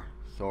either.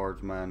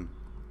 Swordsman.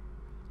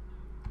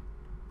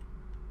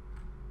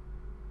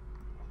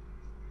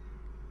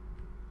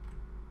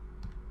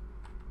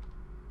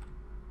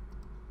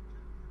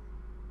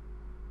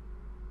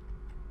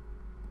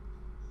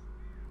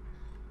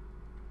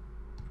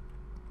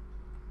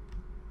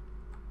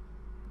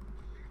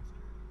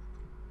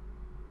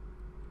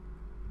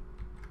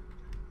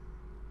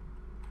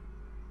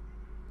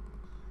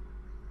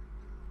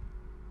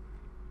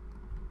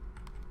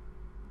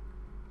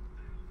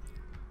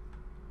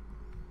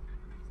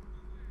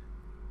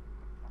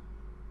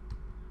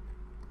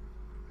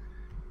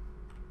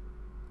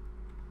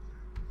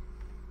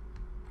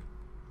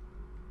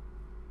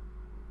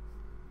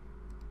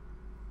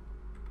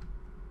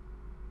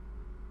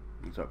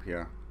 It's up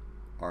here.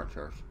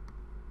 Archers.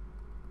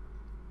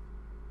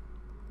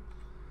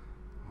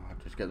 Oh,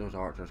 just get those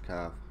archers,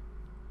 Cav.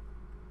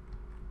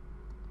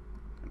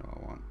 You know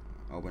I want.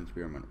 Open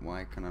Spearman.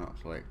 Why can I not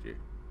select you?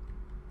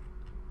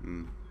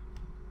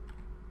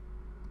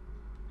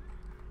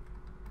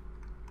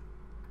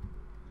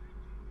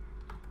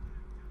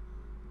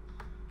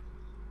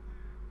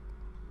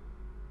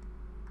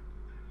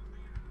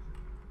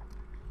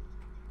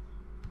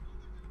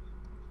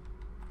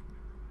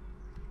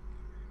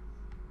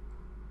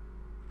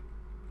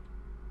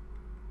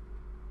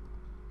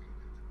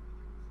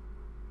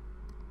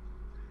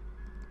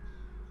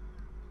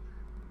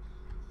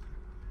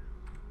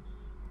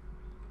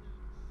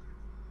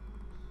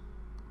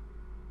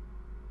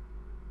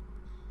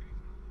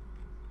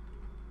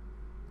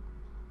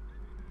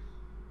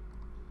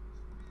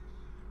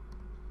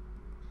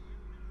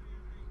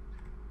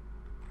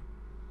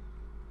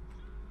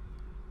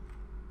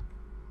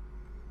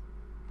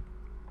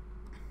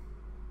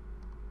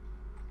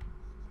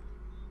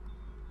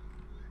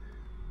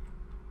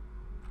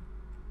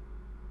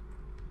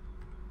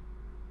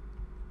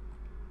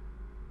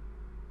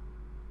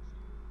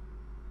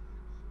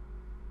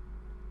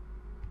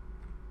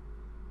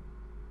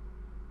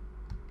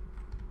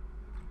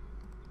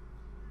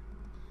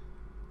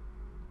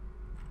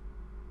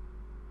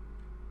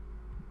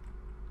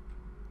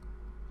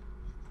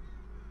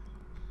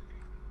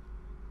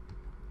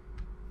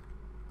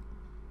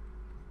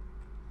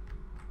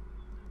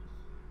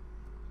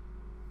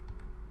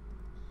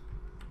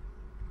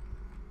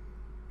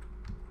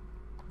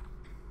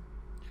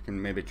 Can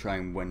maybe try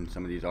and win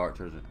some of these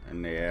archers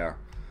in the air.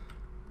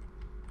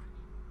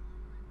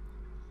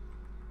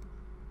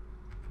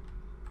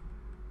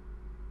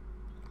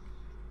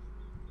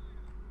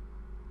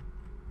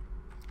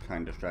 Try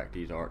and distract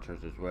these archers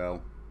as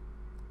well.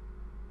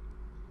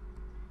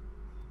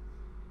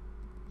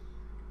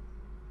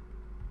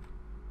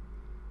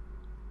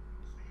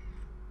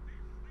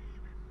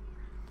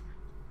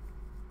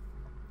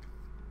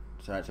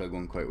 It's actually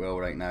going quite well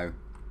right now.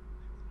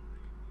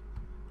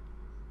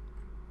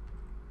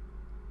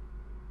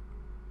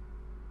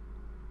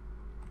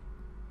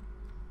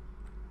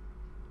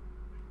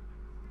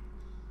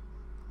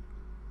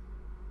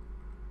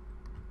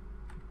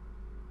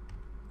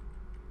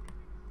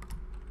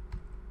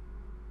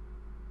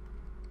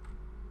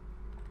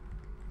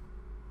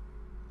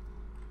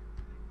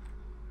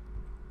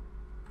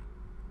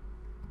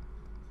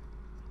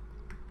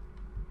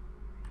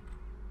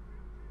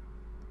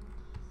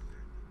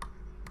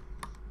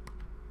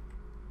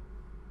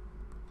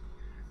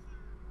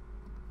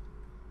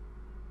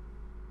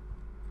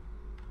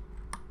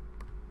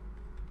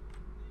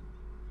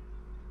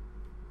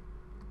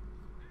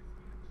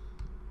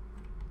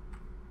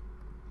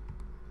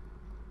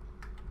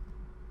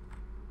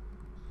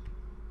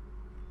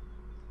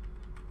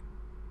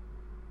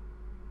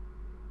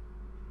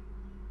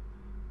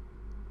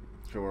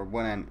 So we're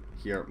winning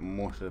here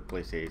most of the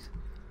places,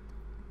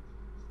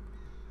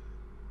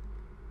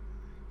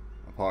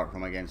 apart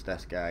from against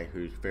this guy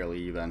who's fairly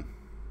even.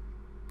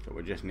 So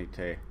we just need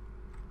to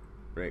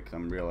break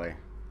them really.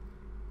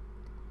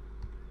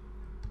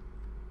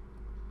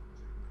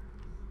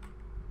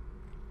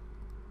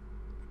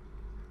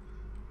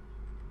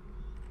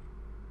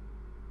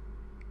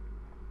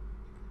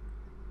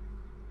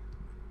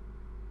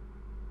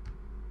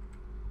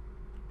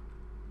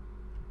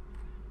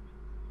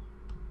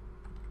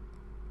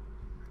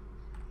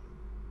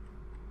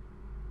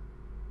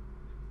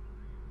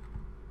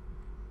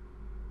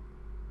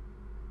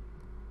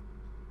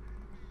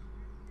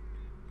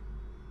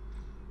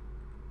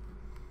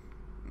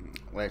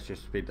 Let's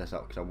just speed this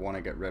up because I want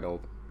to get rid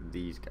of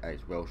these guys.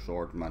 Well,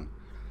 swordman.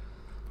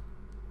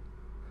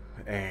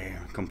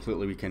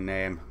 Completely we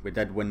can. We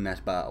did win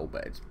this battle,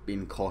 but it's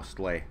been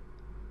costly.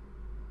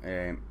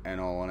 In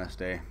all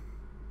honesty.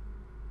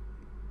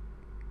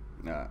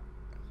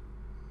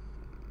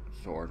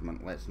 Swordsman.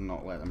 Let's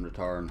not let them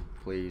return,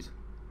 please.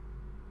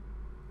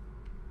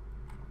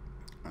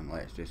 And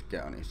let's just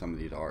get onto some of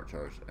these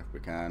archers if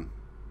we can.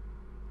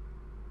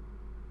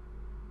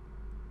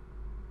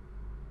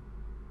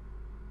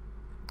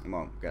 Come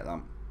on, get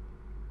them.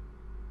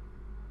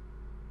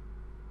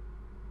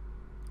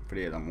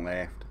 3 of them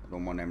left. I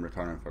don't want them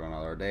returning for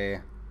another day,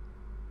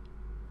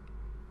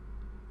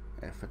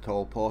 if at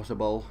all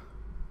possible.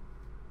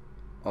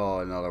 Oh,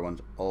 another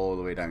one's all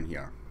the way down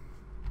here.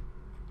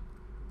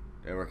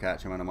 Ever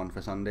catch him in a month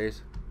of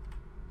Sundays?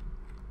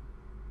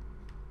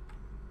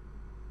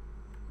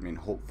 I mean,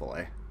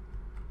 hopefully.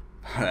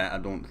 But I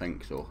don't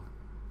think so.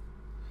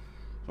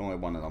 There's only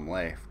one of them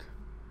left.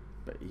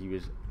 But he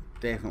was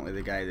definitely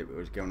the guy that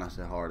was giving us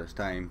the hardest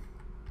time.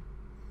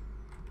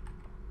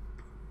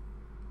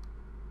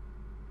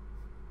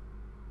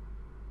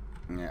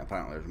 Yeah,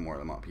 apparently there's more of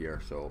them up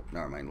here, so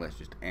never mind, let's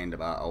just end the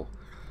battle.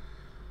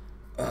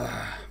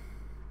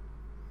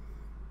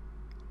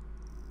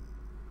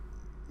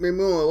 We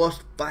only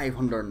lost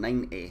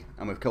 590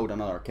 and we've killed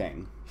another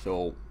king,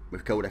 so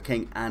we've killed a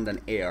king and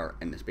an heir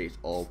in the space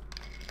of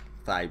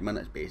 5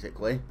 minutes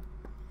basically.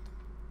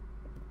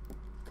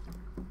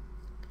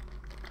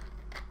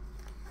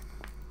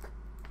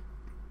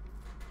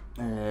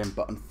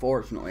 But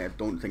unfortunately I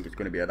don't think it's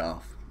going to be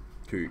enough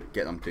to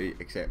get them to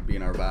accept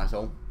being our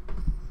vassal,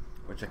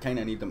 which I kind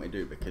of need them to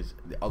do because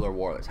the other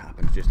war that's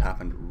happened just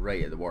happened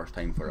right at the worst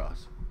time for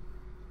us.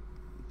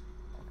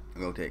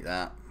 We'll take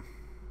that.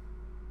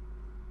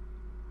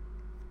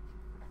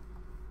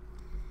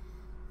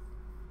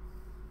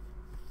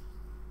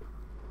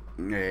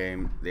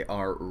 They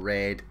are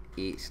red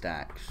 8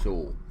 stacks,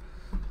 so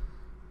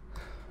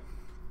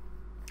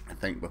I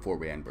think before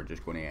we end we're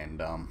just going to end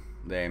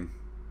them.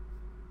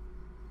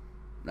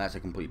 That's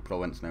a complete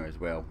province now as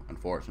well,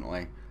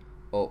 unfortunately.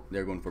 Oh,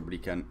 they're going for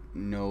Britannia.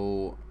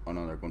 No. Oh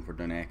no, they're going for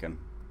Duncan.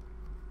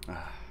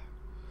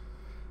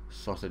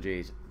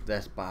 Sausages.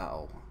 This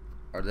battle,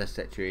 or this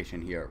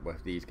situation here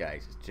with these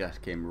guys,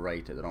 just came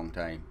right at the wrong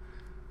time.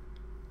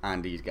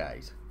 And these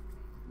guys.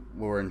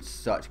 We're in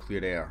such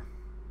clear air.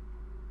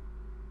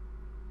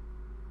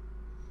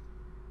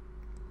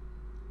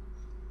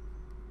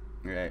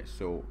 Right,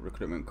 so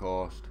recruitment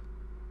cost,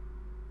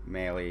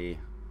 melee,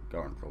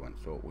 govern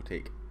province. So we'll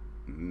take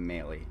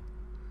melee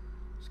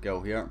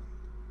skill here,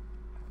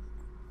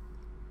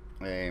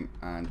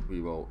 and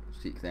we will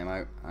seek them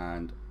out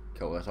and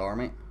kill this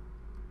army.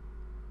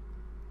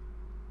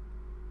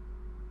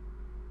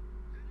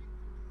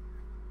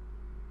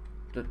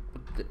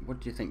 What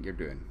do you think you're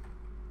doing?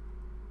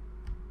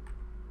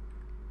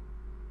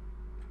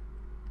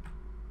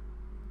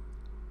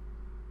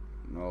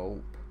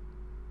 Nope.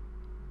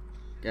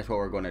 Guess what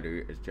we're going to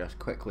do is just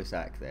quickly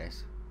sack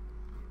this.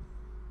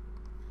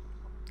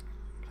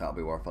 That'll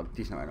be worth a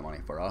decent amount of money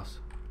for us.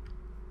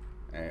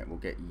 We'll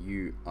get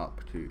you up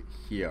to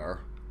here.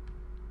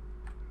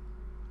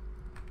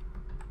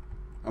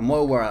 And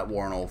while we're at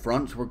war on all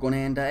fronts, we're going to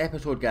end that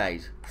episode,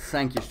 guys.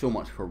 Thank you so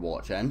much for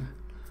watching.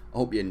 I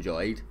hope you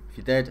enjoyed. If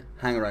you did,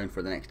 hang around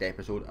for the next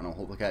episode and I'll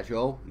hopefully catch you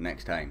all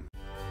next time.